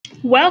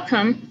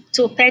Welcome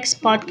to Pex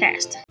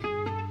Podcast.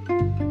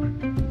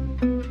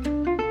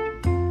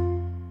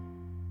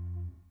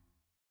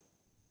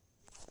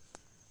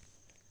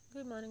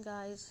 Good morning,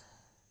 guys.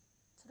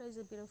 Today's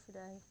a beautiful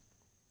day.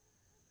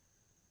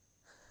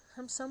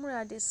 I'm somewhere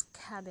at this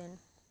cabin.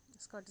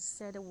 It's called the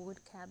Cedarwood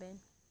Cabin,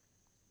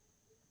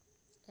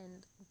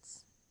 and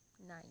it's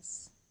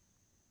nice.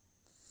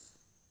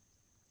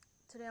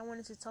 Today, I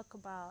wanted to talk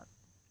about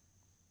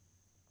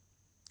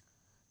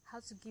how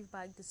to give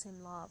back the same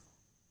love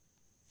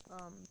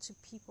to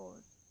people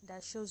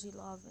that shows you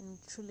love and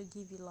truly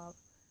give you love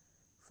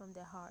from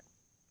their heart.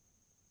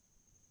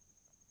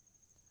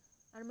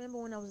 I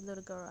remember when I was a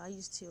little girl, I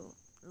used to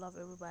love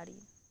everybody.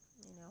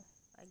 You know,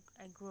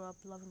 I grew up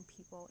loving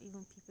people,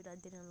 even people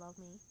that didn't love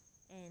me,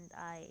 and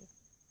I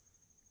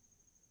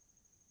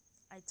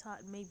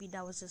thought maybe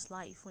that was just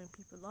life. When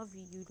people love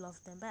you, you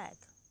love them back.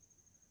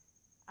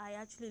 I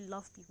actually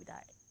love people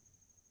that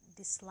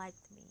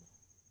disliked me.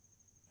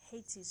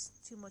 Hate is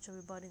too much of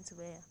a burden to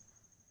bear.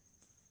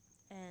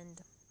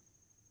 And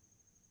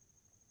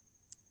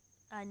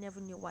I never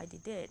knew why they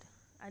did.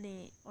 I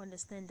didn't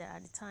understand that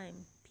at the time.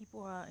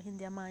 People are in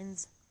their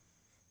minds,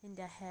 in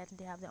their head,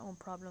 they have their own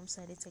problems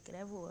and they take it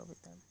everywhere with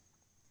them.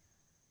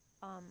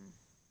 Um,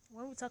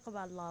 when we talk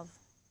about love,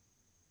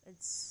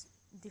 it's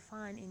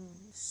defined in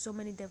so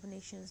many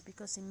definitions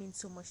because it means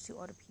so much to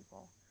other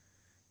people,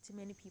 to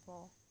many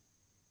people.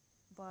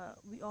 But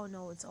we all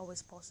know it's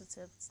always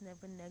positive, it's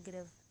never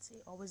negative, it's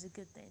always a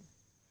good thing.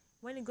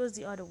 When it goes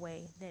the other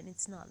way, then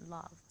it's not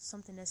love.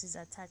 Something else is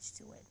attached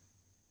to it.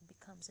 It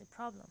becomes a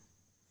problem.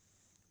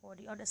 Or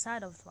the other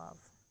side of love.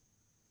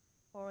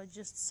 Or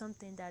just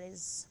something that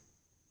is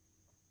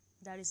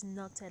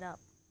knotted up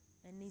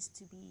and needs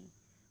to be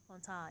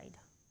untied.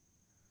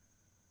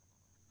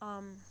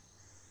 Um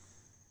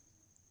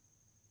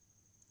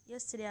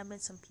Yesterday I met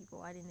some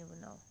people I didn't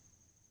even know.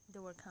 They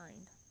were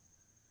kind.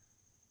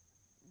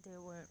 They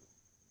were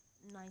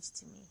nice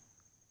to me.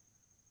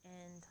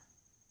 And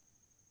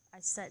I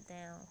sat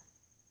down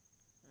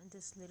on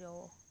this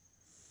little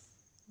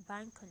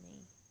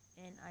balcony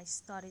and I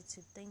started to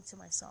think to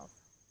myself.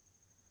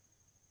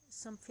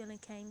 Some feeling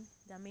came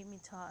that made me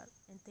thought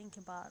and think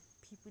about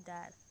people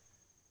that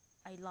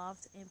I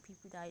loved and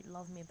people that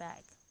love me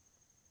back.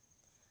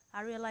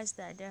 I realized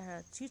that there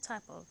are two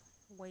type of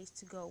ways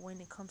to go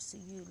when it comes to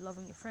you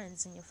loving your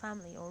friends and your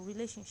family or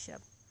relationship.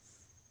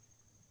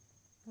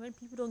 When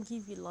people don't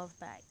give you love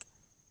back,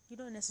 you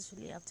don't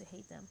necessarily have to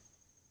hate them.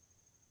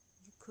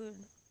 You could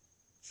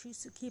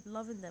choose to keep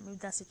loving them if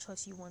that's a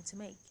choice you want to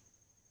make.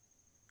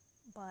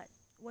 But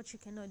what you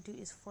cannot do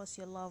is force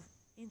your love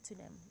into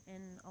them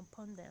and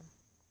upon them.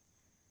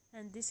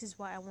 And this is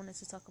why I wanted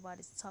to talk about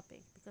this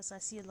topic, because I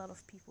see a lot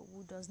of people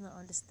who does not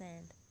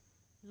understand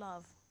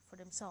love for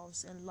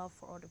themselves and love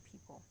for other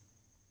people.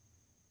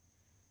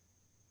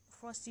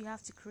 First, you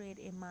have to create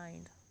a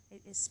mind,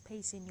 a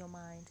space in your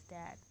mind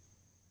that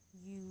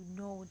you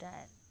know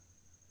that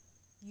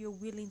you're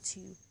willing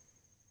to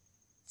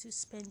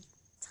spend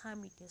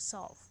time with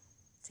yourself,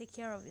 take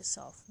care of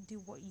yourself,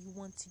 do what you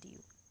want to do,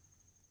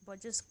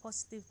 but just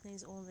positive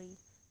things only,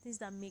 things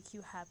that make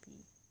you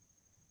happy.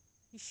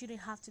 You shouldn't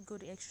have to go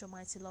the extra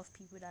mile to love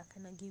people that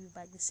cannot give you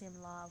back the same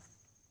love.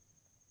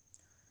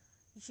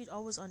 You should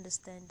always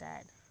understand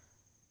that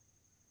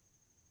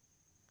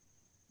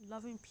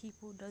loving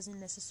people doesn't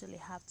necessarily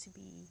have to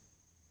be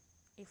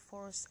a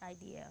forced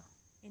idea.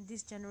 In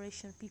this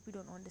generation, people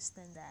don't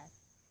understand that.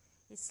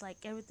 It's like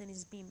everything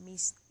is being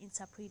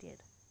misinterpreted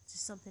to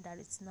something that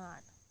it's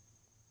not.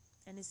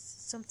 And it's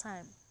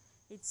sometimes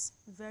it's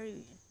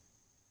very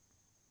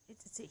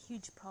it's a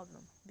huge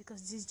problem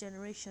because this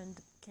generation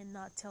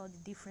cannot tell the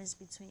difference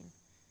between,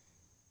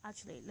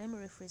 actually let me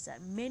rephrase that,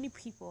 many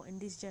people in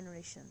this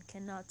generation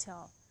cannot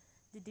tell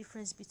the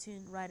difference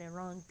between right and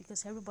wrong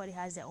because everybody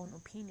has their own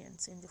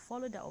opinions and they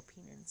follow their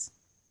opinions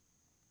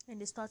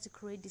and they start to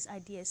create this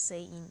idea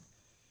saying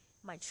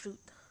my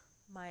truth,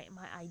 my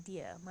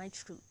idea, my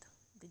truth,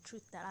 the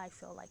truth that I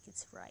feel like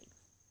it's right.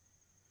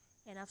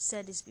 And I've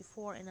said this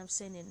before and I'm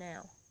saying it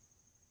now.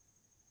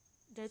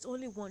 There's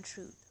only one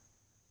truth,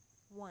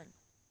 one,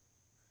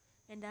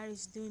 and that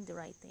is doing the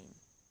right thing.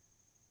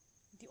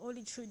 The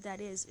only truth that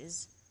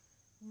is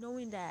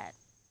knowing that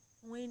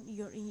when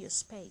you're in your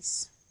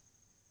space,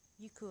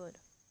 you could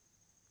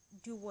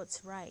do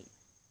what's right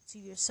to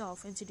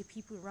yourself and to the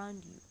people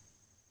around you.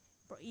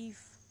 But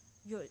if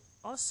you're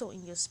also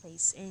in your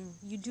space and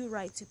you do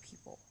right to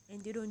people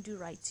and they don't do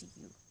right to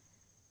you,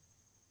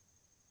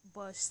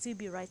 but still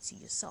be right to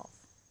yourself,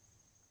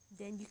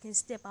 then you can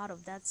step out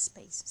of that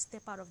space,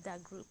 step out of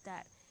that group,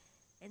 that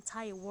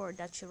entire world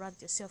that you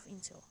wrapped yourself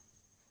into.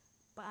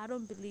 But I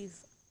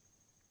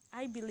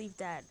believe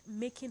that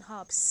making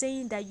up,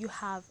 saying that you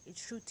have a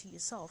truth to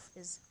yourself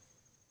is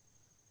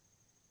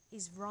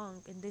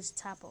wrong in this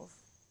type of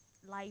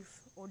life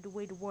or the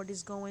way the world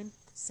is going,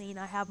 saying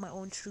I have my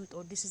own truth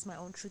or this is my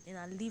own truth and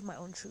I live my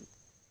own truth.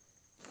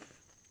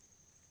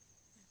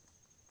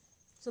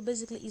 So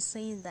basically it's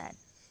saying that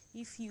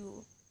if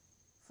you,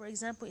 for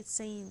example, it's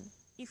saying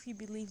if you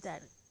believe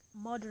that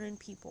murdering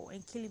people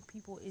and killing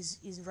people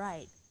is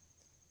right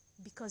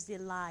because they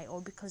lie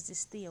or because they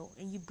steal,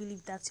 and you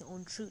believe that's your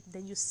own truth,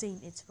 then you're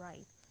saying it's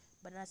right.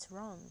 But that's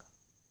wrong.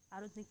 I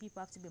don't think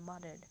people have to be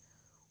murdered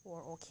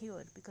or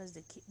killed because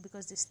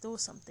they stole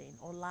something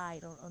or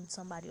lied on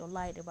somebody or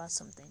lied about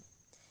something.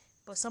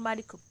 But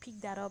somebody could pick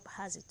that up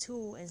as a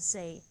tool and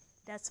say,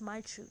 that's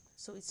my truth,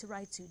 so it's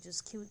right to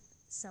just kill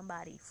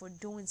somebody for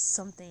doing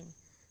something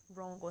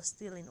wrong or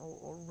stealing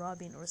or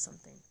robbing or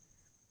something.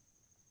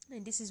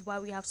 And this is why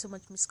we have so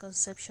much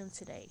misconception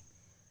today.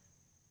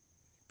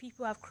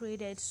 People have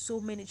created so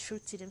many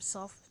truths to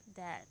themselves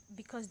that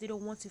because they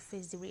don't want to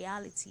face the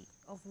reality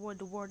of what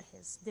the world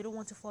is, they don't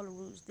want to follow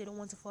rules, they don't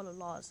want to follow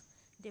laws,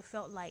 they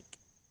felt like,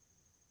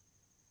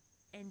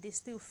 and they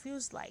still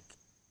feels like,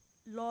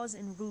 laws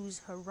and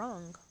rules are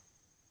wrong,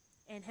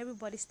 and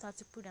everybody starts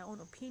to put their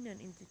own opinion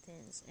into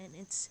things, and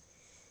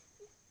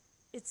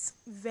it's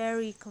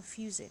very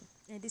confusing.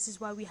 And this is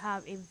why we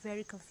have a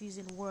very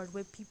confusing world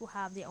where people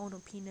have their own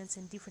opinions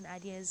and different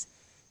ideas,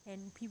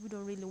 and people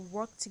don't really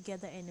work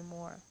together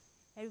anymore.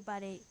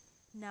 Everybody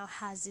now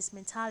has this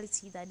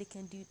mentality that they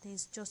can do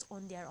things just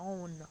on their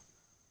own.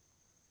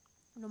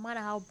 No matter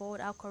how bold,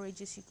 how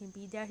courageous you can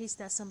be, there is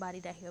that somebody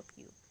that help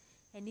you.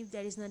 And if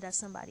there is not that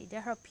somebody,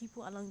 there are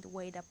people along the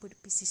way that put the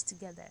pieces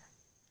together.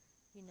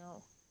 You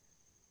know,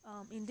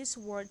 in this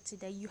world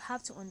today, you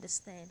have to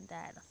understand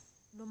that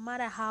no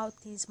matter how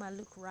things might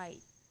look right,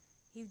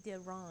 if they're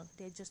wrong,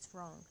 they're just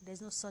wrong.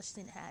 There's no such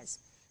thing as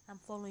I'm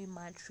following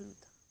my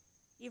truth.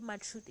 If my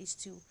truth is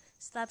to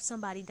slap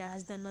somebody that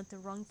has done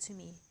nothing wrong to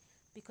me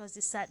because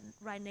they sat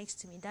right next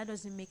to me, that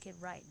doesn't make it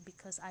right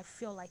because I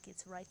feel like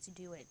it's right to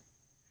do it.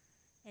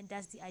 And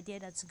that's the idea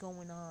that's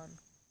going on.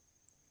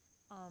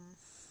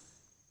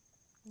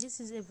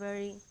 This is a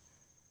very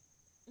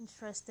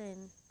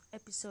interesting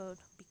episode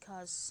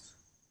because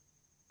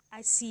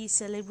I see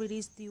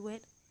celebrities do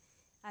it.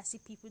 I see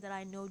people that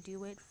I know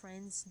do it,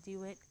 friends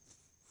do it.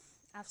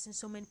 I've seen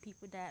so many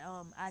people that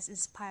has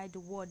inspired the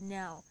world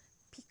now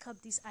pick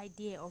up this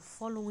idea of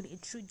following a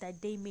truth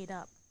that they made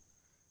up.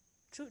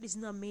 Truth is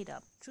not made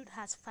up. Truth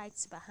has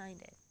facts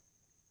behind it.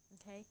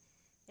 Okay?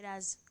 It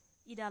has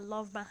either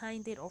love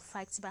behind it or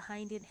facts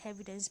behind it,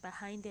 evidence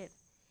behind it.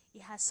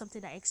 It has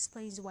something that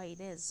explains why it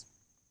is.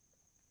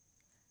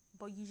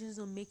 But you just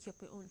don't make up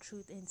your own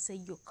truth and say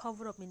you're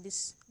covered up in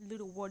this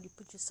little world you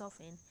put yourself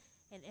in,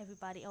 and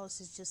everybody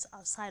else is just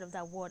outside of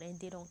that world and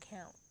they don't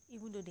count,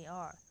 even though they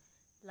are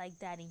like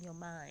that in your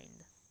mind.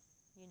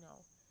 You know,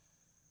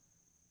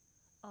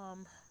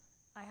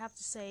 I have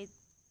to say,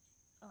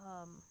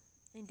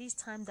 in this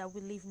time that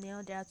we live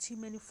now, there are too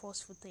many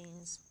forceful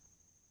things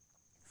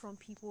from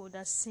people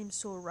that seem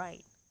so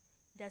right,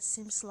 that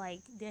seems like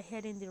they're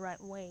heading the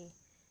right way,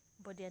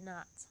 but they're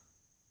not.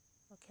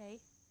 Okay.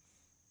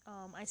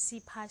 I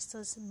see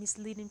pastors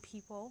misleading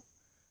people,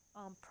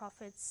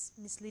 prophets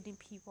misleading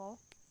people.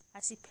 I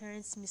see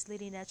parents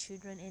misleading their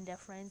children and their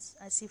friends.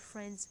 I see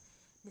friends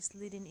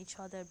misleading each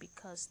other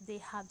because they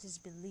have this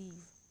belief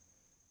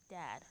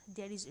that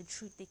there is a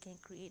truth they can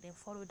create and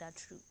follow that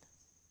truth.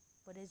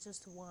 But there's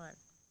just one.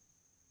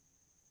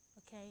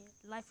 Okay?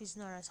 Life is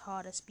not as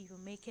hard as people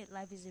make it.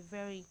 Life is a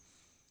very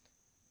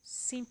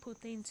simple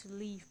thing to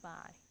live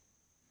by.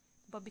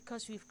 But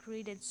because we've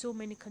created so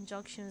many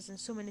conjunctions and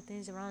so many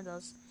things around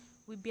us,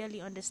 we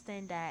barely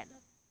understand that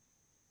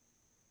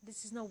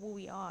this is not who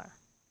we are.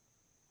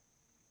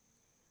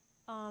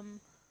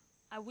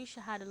 I wish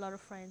I had a lot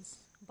of friends,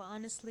 but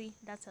honestly,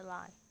 that's a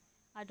lie.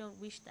 I don't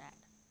wish that.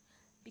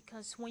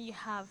 Because when you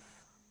have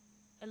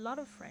a lot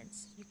of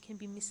friends, you can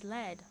be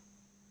misled.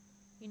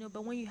 You know,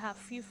 but when you have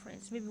few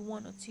friends, maybe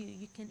one or two,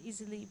 you can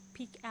easily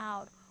pick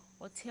out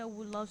or tell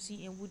who loves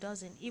you and who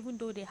doesn't, even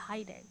though they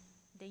hide it.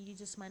 Then you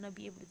just might not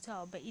be able to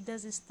tell, but it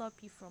doesn't stop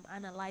you from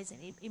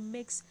analyzing it. It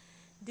makes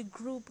the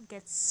group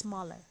get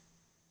smaller,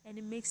 and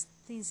it makes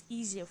things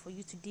easier for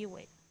you to deal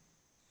with.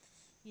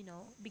 You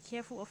know, be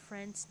careful of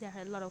friends. There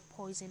are a lot of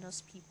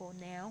poisonous people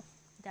now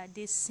that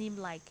they seem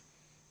like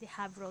they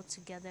have it all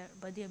together,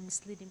 but they're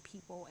misleading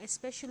people,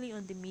 especially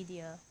on the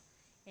media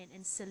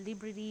and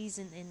celebrities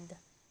and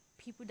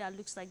people that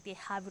looks like they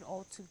have it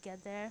all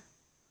together,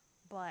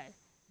 but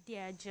they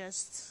are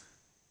just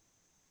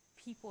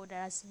people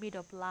that has made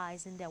up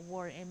lies in their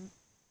world and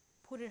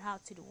put it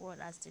out to the world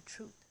as the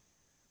truth.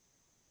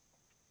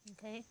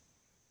 Okay,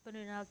 put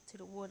it out to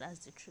the world as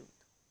the truth.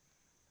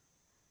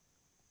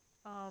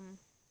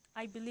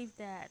 I believe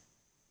that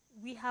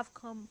we have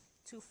come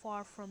too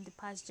far from the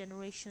past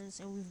generations,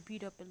 and we've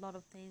built up a lot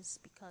of things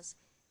because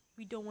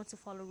we don't want to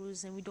follow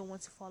rules and we don't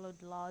want to follow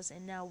the laws,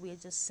 and now we're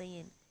just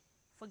saying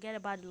forget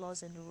about the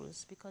laws and the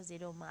rules because they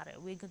don't matter.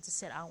 We're going to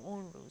set our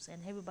own rules,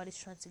 and everybody's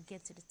trying to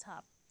get to the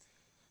top.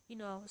 You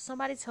know,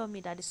 somebody told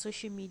me that the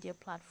social media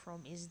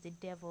platform is the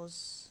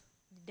devil's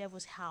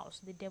house,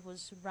 the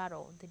devil's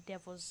rattle, the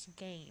devil's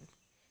game,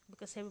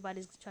 because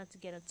everybody's trying to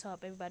get on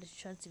top, everybody's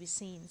trying to be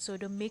seen, so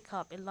they make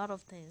up a lot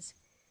of things.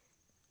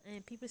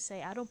 And people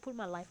say, I don't put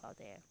my life out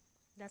there.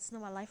 That's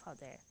not my life out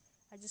there.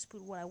 I just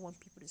put what I want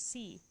people to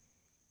see.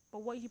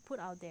 But what you put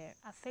out there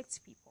affects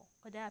people.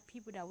 Or there are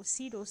people that will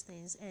see those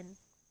things and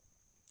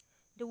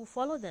they will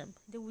follow them.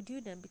 They will do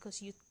them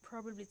because you're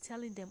probably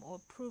telling them or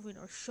proving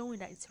or showing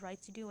that it's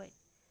right to do it.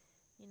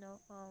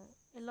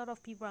 A lot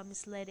of people are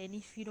misled, and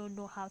if you don't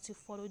know how to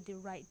follow the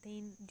right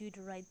thing, do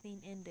the right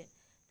thing, and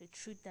the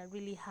truth that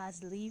really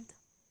has lived,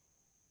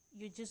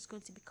 you're just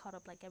going to be caught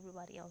up like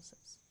everybody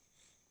else's.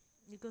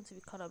 You're going to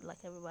be caught up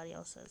like everybody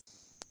else's.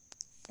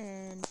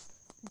 And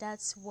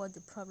that's what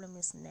the problem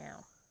is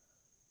now.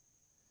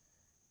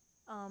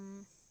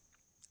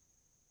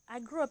 I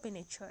grew up in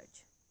a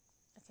church,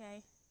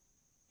 okay?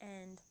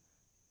 And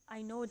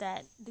I know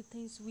that the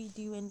things we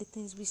do and the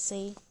things we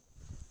say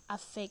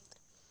affect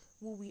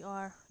who we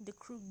are, the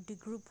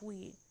group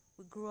we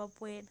grew up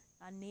with,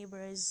 our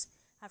neighbors,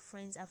 our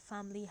friends, our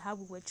family, how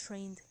we were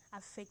trained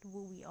affect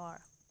who we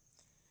are.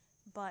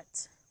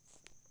 But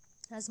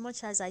as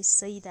much as I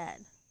say that,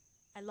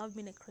 I love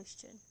being a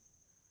Christian.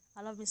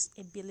 I love being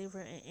a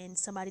believer and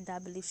somebody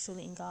that believes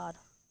truly in God,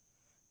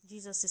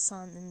 Jesus, the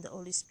Son, and the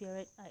Holy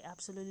Spirit. I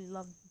absolutely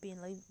love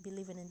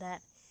believing in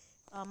that.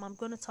 I'm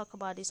going to talk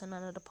about this on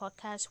another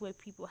podcast where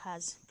people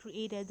has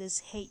created this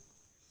hate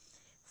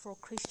for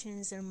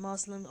Christians and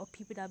Muslims or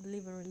people that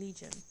believe in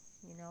religion.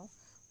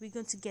 We're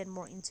going to get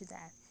more into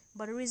that.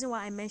 But the reason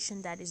why I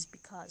mentioned that is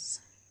because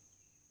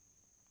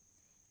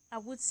I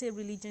would say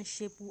religion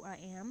shaped who I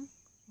am,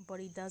 but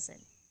it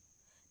doesn't.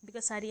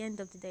 Because at the end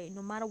of the day,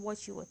 no matter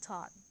what you were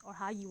taught or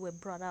how you were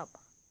brought up,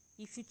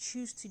 if you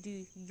choose to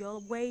do your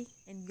way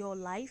and your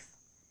life,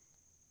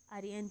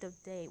 at the end of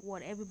the day,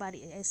 what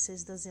everybody else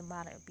says doesn't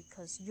matter,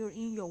 because you're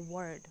in your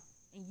word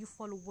and you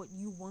follow what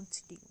you want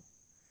to do.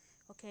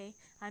 Okay,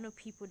 I know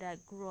people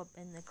that grew up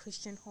in a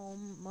Christian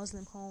home,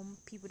 Muslim home,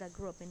 people that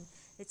grew up in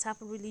a type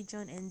of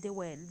religion and they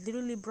were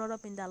literally brought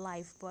up in that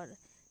life, but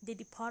they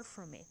depart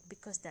from it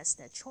because that's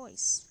their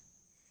choice.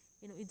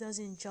 It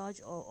doesn't judge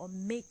or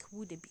make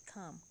who they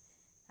become.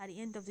 At the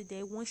end of the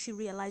day, once you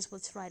realize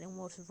what's right and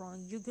what's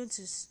wrong, you're going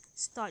to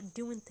start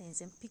doing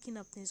things and picking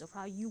up things of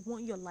how you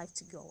want your life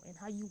to go and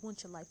how you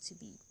want your life to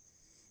be.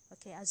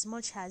 Okay, as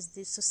much as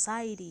the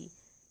society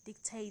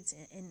dictates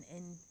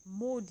and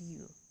mold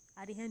you,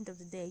 at the end of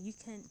the day, you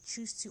can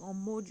choose to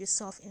unmold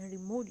yourself and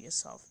remold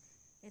yourself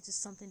into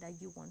something that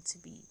you want to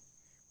be.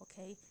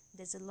 Okay,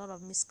 there's a lot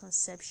of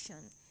misconception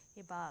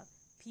about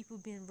people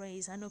being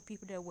raised. I know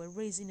people that were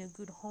raised in a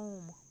good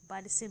home, but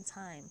at the same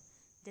time,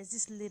 there's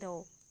this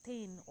little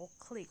thing or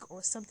click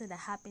or something that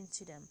happened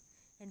to them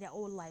and their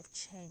whole life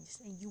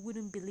changed, and you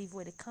wouldn't believe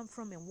where they come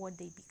from and what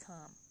they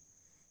become.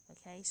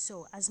 Okay,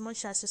 so as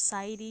much as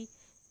society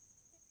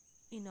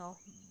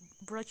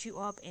brought you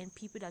up and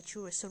people that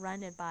you were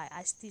surrounded by,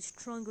 I still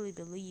strongly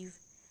believe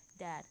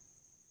that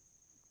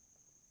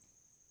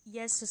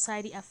yes,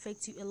 society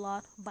affects you a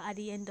lot, but at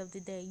the end of the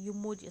day, you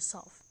mold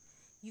yourself.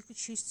 You could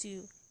choose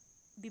to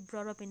be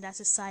brought up in that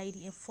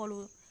society and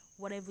follow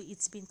whatever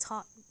it's been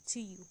taught to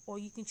you, or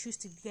you can choose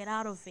to get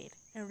out of it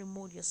and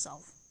remold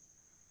yourself.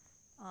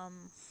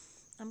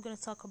 I'm going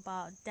to talk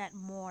about that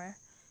more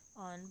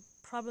on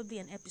probably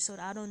an episode.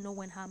 I don't know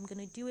how I'm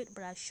going to do it,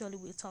 but I surely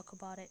will talk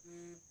about it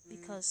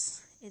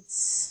because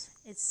it's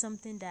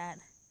something that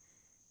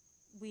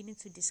we need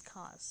to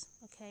discuss.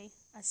 Okay,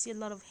 I see a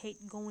lot of hate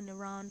going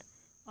around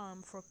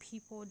for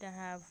people that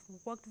have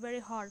worked very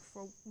hard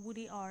for who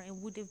they are and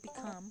who they've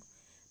become,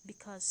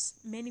 because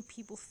many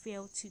people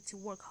fail to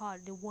work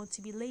hard. They want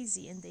to be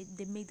lazy and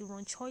they make the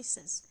wrong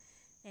choices,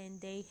 and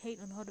they hate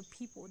on other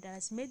people that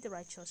has made the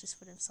right choices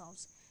for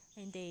themselves,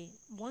 and they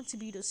want to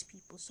be those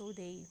people, so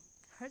they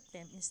hurt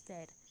them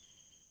instead.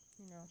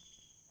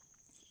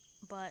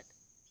 But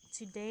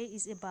today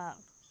is about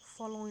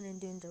following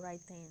and doing the right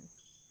thing.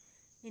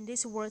 In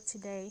this world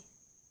today,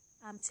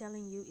 I'm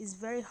telling you, it's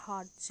very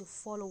hard to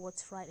follow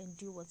what's right and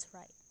do what's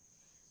right,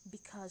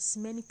 because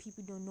many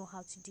people don't know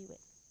how to do it.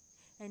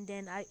 And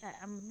then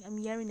I'm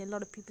hearing a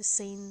lot of people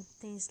saying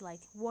things like,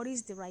 what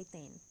is the right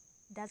thing?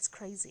 That's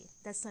crazy.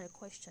 That's not a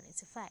question,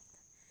 it's a fact.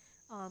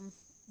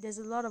 There's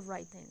a lot of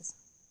right things.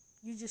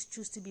 You just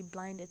choose to be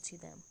blinded to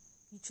them.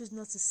 You choose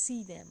not to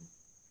see them.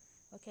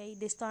 Okay,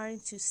 they're starting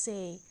to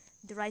say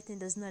the right thing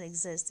does not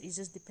exist. It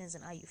just depends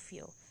on how you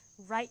feel.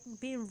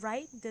 Being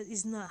right, that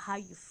is not how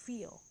you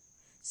feel.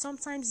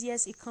 Sometimes,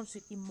 yes, it comes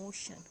with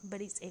emotion,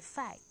 but it's a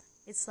fact.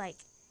 It's like,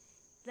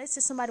 let's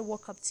say somebody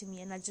walked up to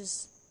me and I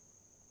just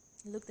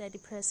looked at the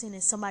person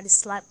and somebody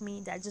slapped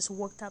me that just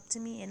walked up to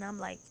me, and I'm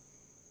like,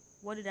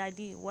 what did I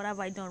do? What have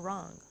I done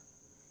wrong?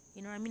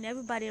 You know what I mean?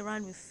 Everybody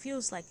around me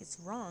feels like it's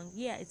wrong.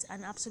 Yeah, it's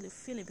an absolute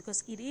feeling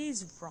because it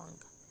is wrong.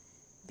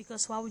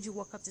 Because why would you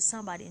walk up to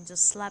somebody and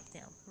just slap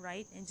them,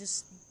 right? And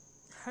just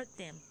hurt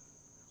them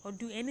or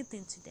do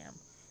anything to them?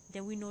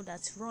 Then we know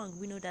that's wrong.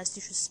 We know that's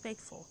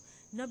disrespectful.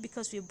 Not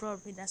because we're brought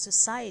up in that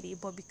society,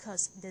 but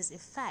because there's a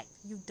fact.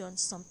 You've done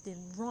something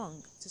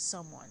wrong to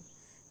someone,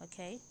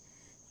 okay?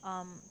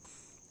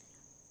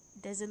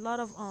 There's a lot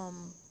of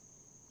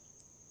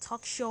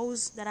talk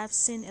shows that I've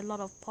seen, a lot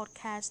of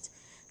podcasts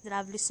that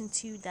I've listened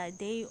to, that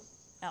they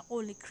are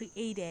only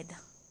created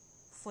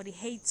for the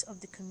hate of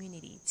the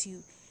community,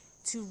 to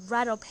to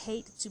write up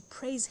hate, to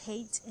praise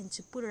hate, and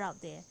to put it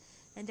out there.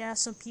 And there are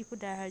some people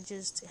that are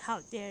just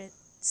out there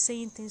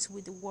saying things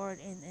with the word,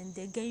 and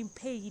they're getting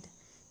paid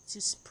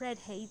to spread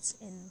hate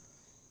and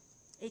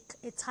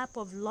a type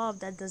of love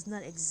that does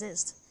not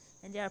exist.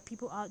 And there are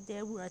people out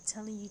there who are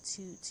telling you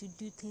to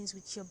do things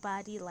with your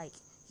body, like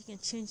you can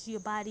change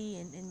your body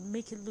and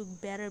make it look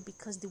better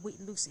because the way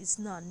it looks is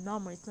not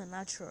normal, it's not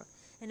natural.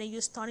 And then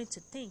you're starting to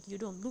think you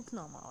don't look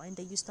normal, and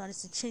then you started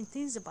to change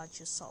things about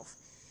yourself.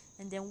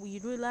 And then we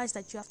realize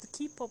that you have to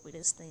keep up with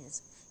these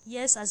things.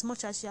 Yes, as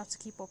much as you have to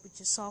keep up with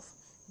yourself,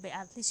 but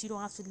at least you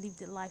don't have to live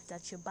the life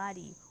that your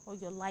body or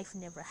your life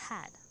never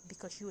had,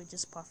 because you were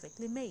just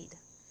perfectly made,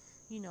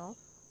 you know.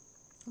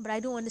 But I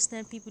don't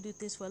understand people do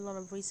this for a lot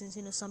of reasons.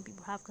 Some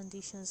people have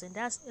conditions, and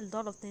there's a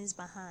lot of things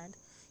behind.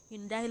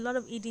 There are a lot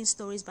of eating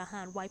stories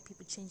behind why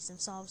people change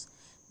themselves.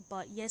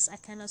 But yes, I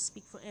cannot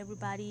speak for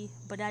everybody,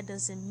 but that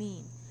doesn't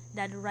mean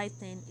that the right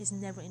thing is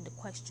never in the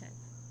question.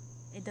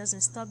 It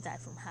doesn't stop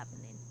that from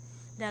happening.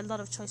 There are a lot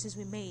of choices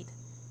we made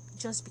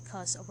just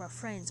because of our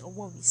friends or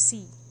what we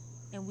see,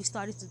 and we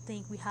started to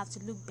think we have to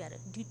look better,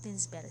 do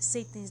things better,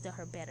 say things that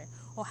are better,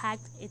 or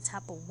act a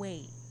type of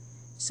way,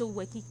 so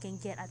we can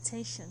get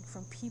attention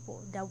from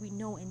people that we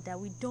know and that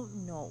we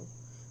don't know,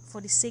 for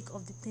the sake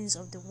of the things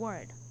of the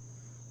world.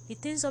 The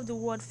things of the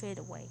world fade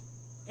away.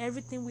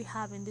 Everything we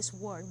have in this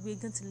world, we're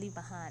going to leave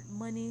behind.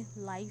 Money,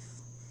 life,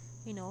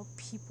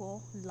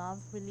 people, love,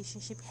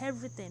 relationship,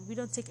 everything. We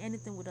don't take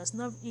anything with us,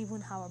 not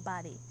even our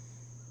body.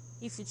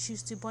 If you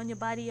choose to burn your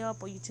body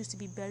up or you choose to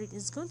be buried,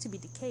 it's going to be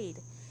decayed.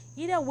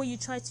 Either way you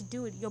try to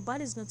do it, your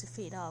body is going to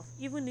fade off.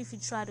 Even if you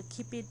try to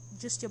keep it,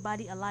 just your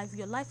body alive,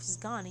 your life is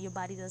gone and your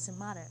body doesn't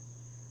matter.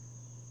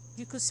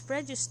 You could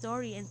spread your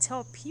story and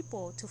tell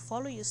people to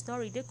follow your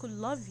story. They could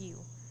love you,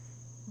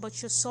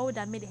 but your soul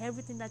that made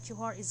everything that you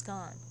are is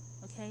gone.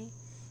 Okay?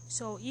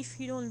 So if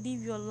you don't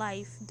live your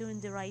life doing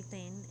the right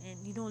thing, and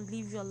you don't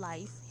live your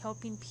life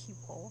helping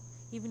people,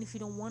 even if you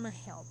don't want to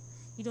help,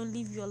 you don't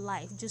live your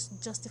life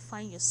just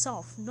justifying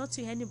yourself, not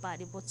to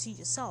anybody but to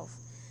yourself,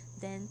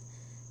 then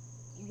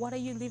what are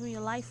you living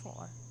your life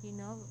for?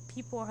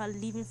 People are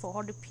living for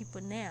other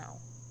people now,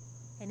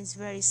 and it's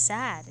very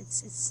sad.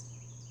 It's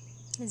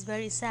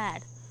very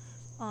sad.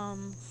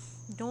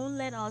 Don't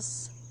let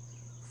us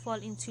fall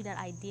into that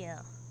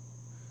idea.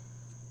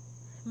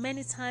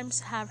 Many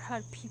times I've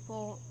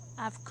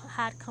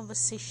had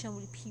conversation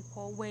with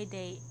people where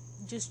they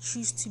just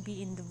choose to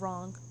be in the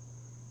wrong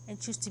and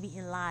choose to be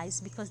in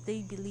lies because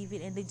they believe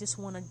it, and they just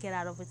want to get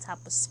out of a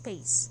type of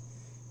space,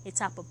 a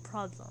type of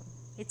problem,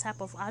 a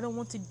type of I don't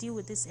want to deal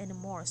with this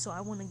anymore, so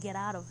I want to get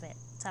out of it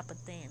type of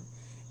thing.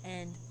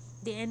 And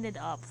they ended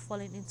up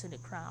falling into the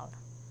crowd,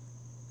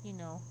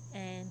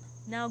 and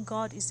now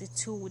God is a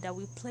tool that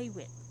we play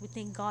with. We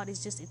think God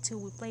is just a tool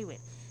we play with.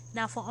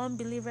 Now for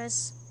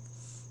unbelievers,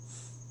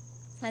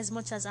 as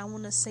much as I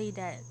want to say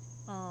that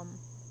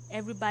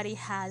everybody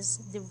has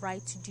the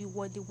right to do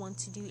what they want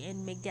to do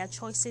and make their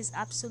choices,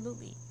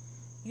 absolutely.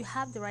 You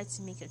have the right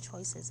to make your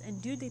choices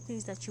and do the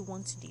things that you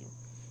want to do.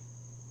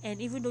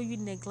 And even though you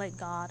neglect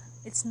God,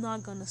 it's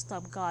not going to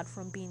stop God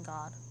from being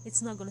God.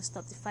 It's not going to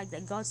stop the fact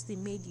that God still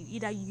made you.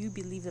 Either you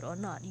believe it or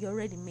not, you're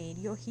already made.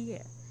 You're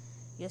here.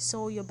 Your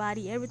soul, your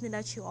body, everything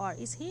that you are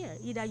is here.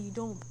 Either you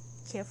don't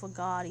care for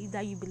God,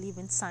 either you believe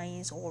in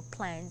science or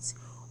plants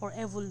or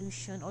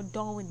evolution or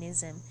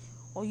Darwinism,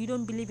 or you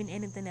don't believe in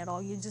anything at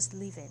all, you're just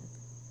living.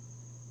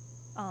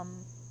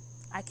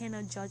 I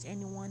cannot judge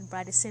anyone,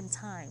 but at the same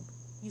time,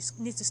 you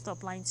need to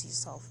stop lying to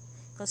yourself,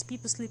 because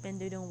people sleep and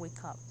they don't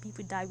wake up.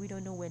 People die, we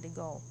don't know where they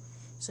go.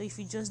 So if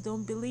you just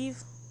don't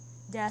believe,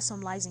 there are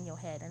some lies in your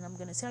head, and I'm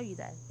going to tell you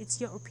that. It's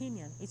your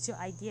opinion, it's your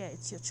idea,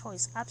 it's your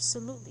choice,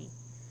 absolutely.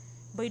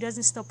 But it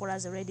doesn't stop what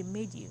has already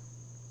made you,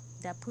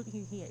 that put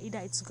you here. Either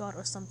it's God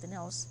or something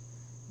else.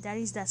 That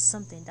is that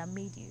something that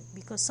made you,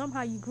 because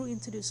somehow you grew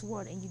into this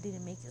world and you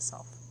didn't make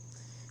yourself.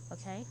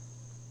 Okay?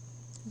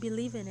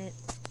 Believe in it.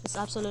 It's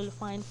absolutely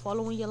fine.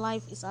 Following your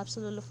life is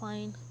absolutely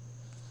fine.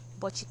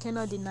 But you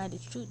cannot deny the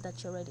truth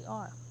that you already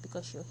are,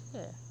 because you're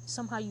here.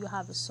 Somehow you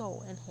have a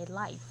soul and a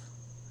life.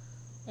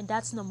 And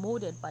that's not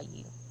molded by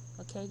you.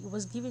 Okay? It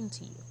was given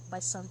to you by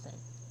something.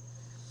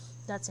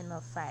 That's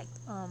enough fact.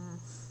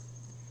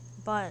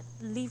 But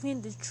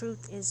living the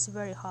truth is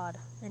very hard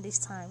in this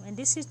time. And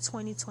this is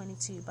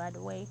 2022, by the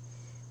way,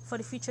 for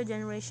the future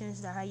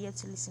generations that are yet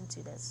to listen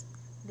to this.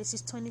 This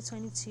is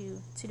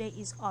 2022. Today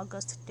is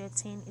August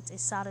 13. It's a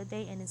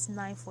Saturday, and it's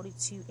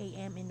 9:42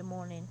 a.m. in the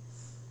morning.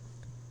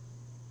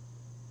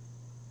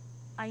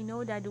 I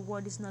know that the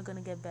world is not going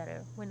to get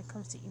better when it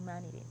comes to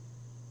humanity.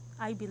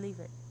 I believe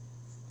it.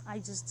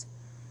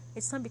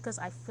 It's not because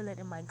I feel it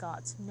in my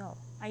guts. No.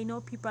 I know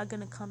people are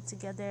going to come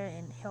together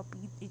and help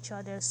each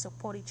other,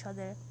 support each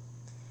other.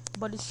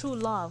 But the true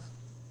love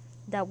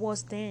that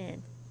was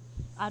then,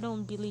 I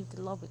don't believe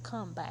the love will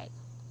come back.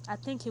 I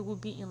think it will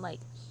be in like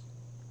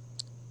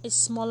a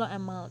smaller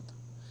amount.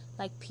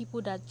 Like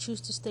people that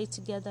choose to stay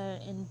together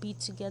and be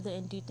together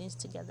and do things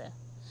together.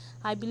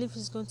 I believe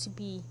it's going to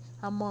be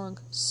among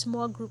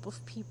small group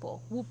of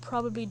people who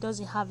probably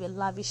doesn't have a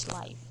lavish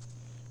life,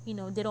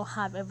 they don't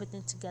have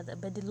everything together,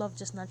 but the love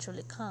just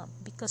naturally come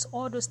because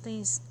all those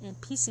things and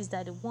pieces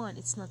that they want,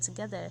 it's not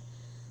together.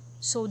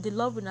 So the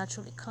love will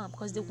naturally come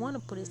because they want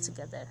to put it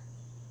together.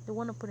 They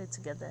want to put it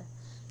together,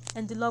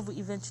 and the love will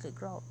eventually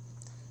grow.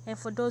 And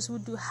for those who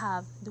do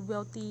have the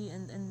wealthy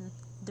and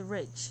the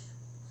rich,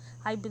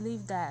 I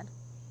believe that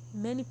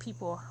many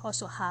people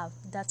also have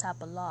that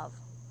type of love,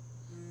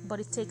 but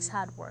it takes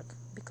hard work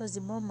because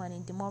the more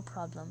money, the more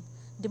problem,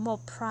 the more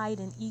pride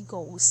and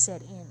ego will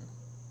set in.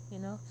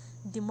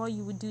 The more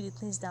you will do the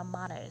things that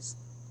matters.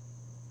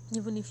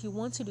 Even if you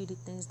want to do the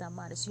things that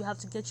matters, you have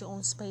to get your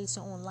own space,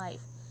 your own life,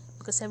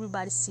 because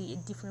everybody see a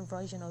different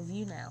version of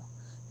you now.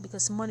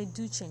 Because money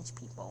do change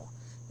people,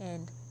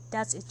 and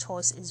that's a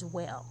choice as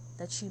well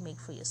that you make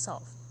for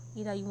yourself.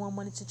 Either you want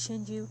money to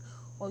change you,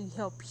 or you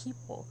help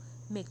people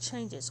make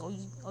changes, or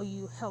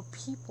you help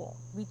people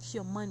with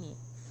your money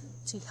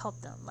to help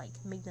them, like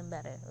make them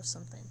better or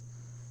something.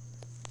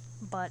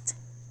 But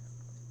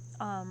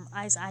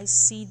as I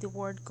see the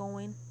world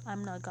going,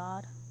 I'm not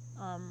God,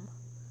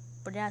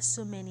 but there are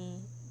so many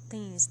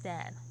things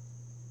that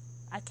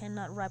I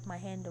cannot wrap my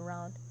hand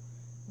around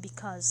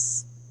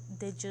because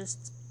they're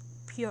just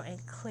pure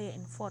and clear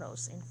in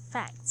photos and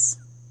facts.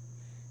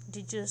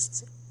 They're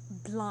just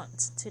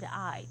blunt to the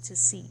eye to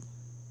see.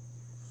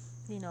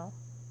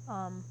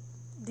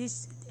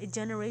 This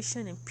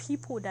generation and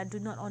people that do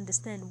not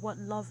understand what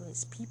love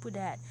is, people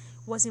that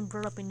wasn't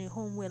brought up in a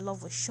home where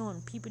love was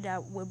shown, people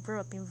that were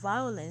brought up in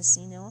violence,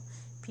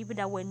 people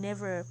that were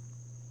never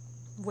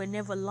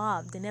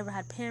loved. They never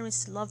had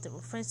parents to love them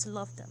or friends to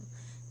love them.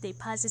 They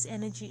pass this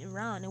energy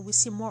around, and we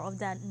see more of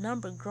that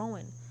number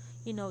growing.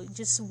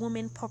 Just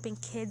women popping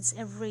kids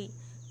every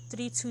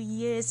 2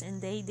 years,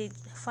 and they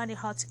find it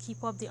hard to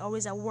keep up. They're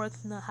always at work,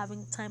 not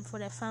having time for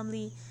their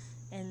family,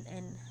 and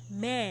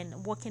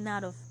men walking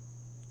out of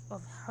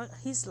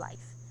his life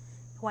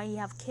while he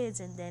have kids,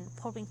 and then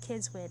popping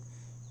kids with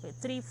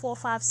 3, 4,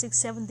 5, 6,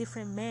 7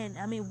 different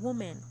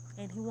women,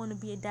 and he want to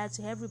be a dad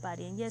to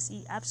everybody. And yes,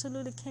 he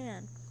absolutely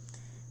can,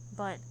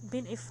 but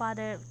being a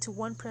father to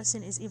one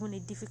person is even a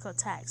difficult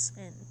task,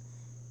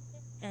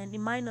 and it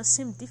might not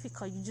seem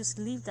difficult. You just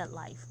live that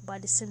life, but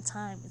at the same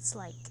time, it's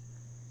like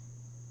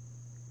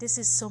this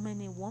is so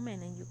many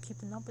women and you're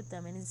keeping up with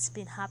them, and it's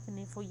been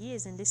happening for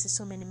years, and this is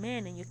so many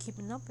men and you're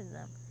keeping up with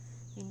them.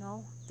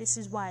 This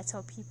is why I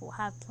tell people,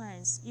 have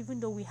plans. Even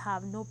though we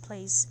have no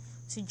place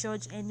to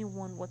judge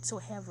anyone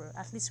whatsoever,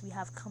 at least we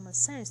have common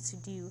sense to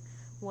do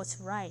what's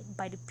right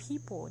by the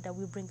people that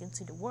we bring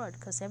into the world,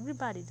 because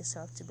everybody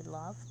deserves to be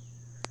loved.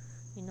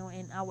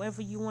 And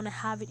however you want to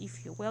have it,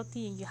 if you're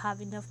wealthy and you have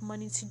enough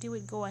money to do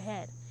it, go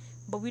ahead.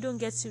 But we don't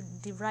get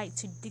the right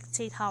to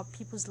dictate how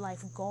people's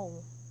life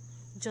go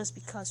just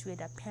because we're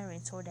their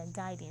parents or their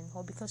guardian,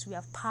 or because we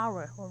have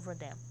power over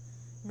them,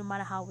 no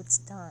matter how it's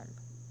done.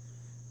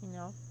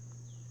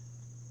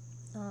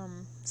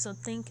 So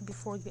think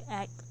before you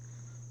act.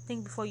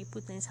 Think before you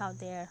put things out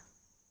there.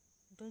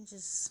 Don't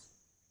just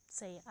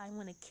say, I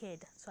want a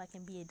kid so I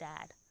can be a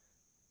dad.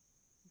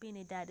 Being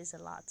a dad is a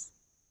lot.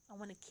 I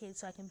want a kid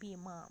so I can be a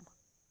mom.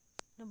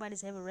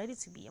 Nobody's ever ready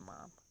to be a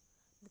mom,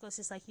 because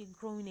it's like you're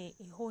growing a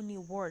whole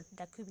new word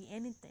that could be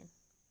anything.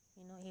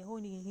 A whole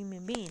new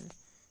human being.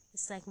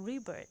 It's like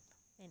rebirth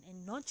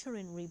and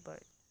nurturing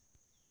rebirth.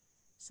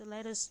 So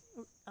let us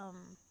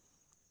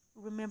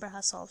remember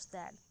ourselves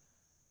that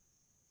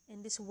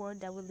in this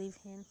world that we live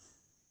in,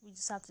 we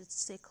just have to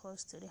stay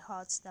close to the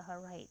hearts that are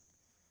right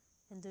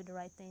and do the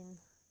right thing.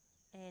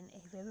 And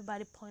if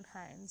everybody point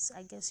hands,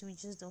 I guess we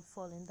just don't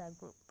fall in that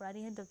group. But at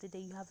the end of the day,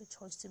 you have a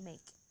choice to make,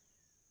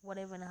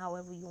 whatever and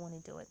however you want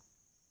to do it.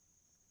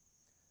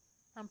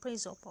 I'm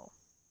Prince Opal.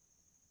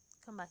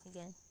 Come back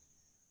again.